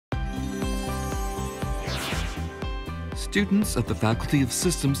students of the Faculty of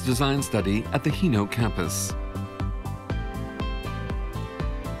Systems Design study at the Hino campus.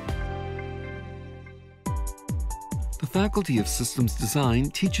 The Faculty of Systems Design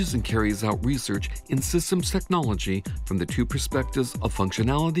teaches and carries out research in systems technology from the two perspectives of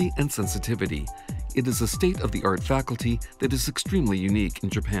functionality and sensitivity. It is a state-of-the-art faculty that is extremely unique in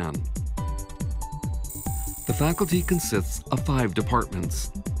Japan. The faculty consists of 5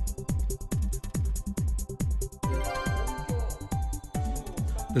 departments.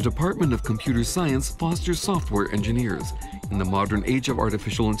 The Department of Computer Science fosters software engineers. In the modern age of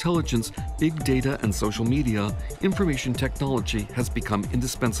artificial intelligence, big data and social media, information technology has become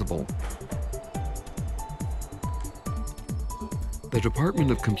indispensable. The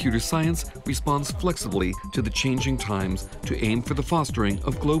Department of Computer Science responds flexibly to the changing times to aim for the fostering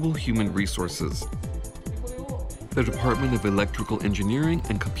of global human resources. The Department of Electrical Engineering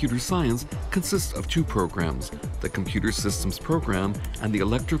and Computer Science consists of 2 programs, the Computer Systems Program and the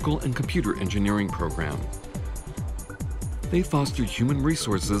Electrical and Computer Engineering Program. They foster human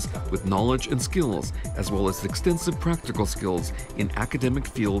resources with knowledge and skills, as well as extensive practical skills in academic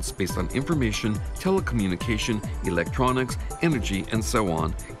fields based on information, telecommunication, electronics, energy, and so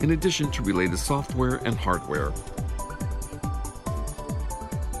on, in addition to related software and hardware.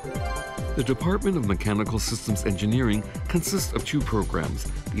 The Department of Mechanical Systems Engineering consists of 2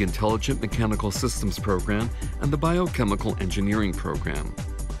 programs, the Intelligent Mechanical Systems Program and the Biochemical Engineering Program.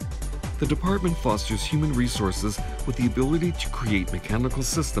 The department fosters human resources with the ability to create mechanical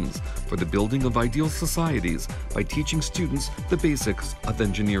systems for the building of ideal societies by teaching students the basics of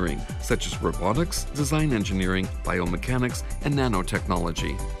engineering, such as robotics, design engineering, biomechanics, and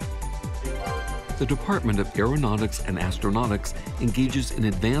nanotechnology. The Department of Aeronautics and Astronautics engages in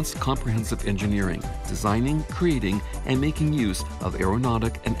advanced comprehensive engineering, designing, creating, and making use of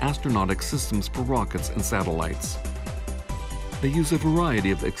aeronautic and astronautic systems for rockets and satellites. They use a variety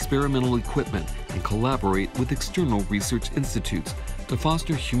of experimental equipment and collaborate with external research institutes to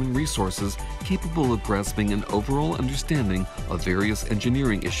foster human resources capable of grasping an overall understanding of various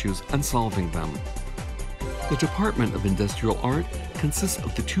engineering issues and solving them. The Department of Industrial Art consists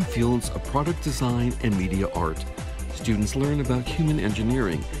of the 2 fields of product design and media art. Students learn about human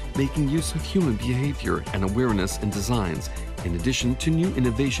engineering, making use of human behavior and awareness in designs, in addition to new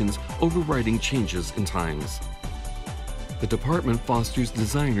innovations overriding changes in times. The department fosters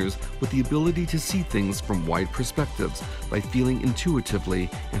designers with the ability to see things from wide perspectives by feeling intuitively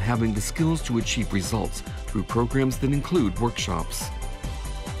and having the skills to achieve results through programs that include workshops.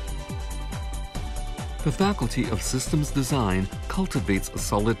 The Faculty of Systems Design cultivates a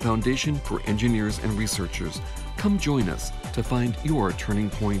solid foundation for engineers and researchers. Come join us to find your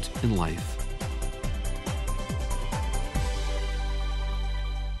turning point in life.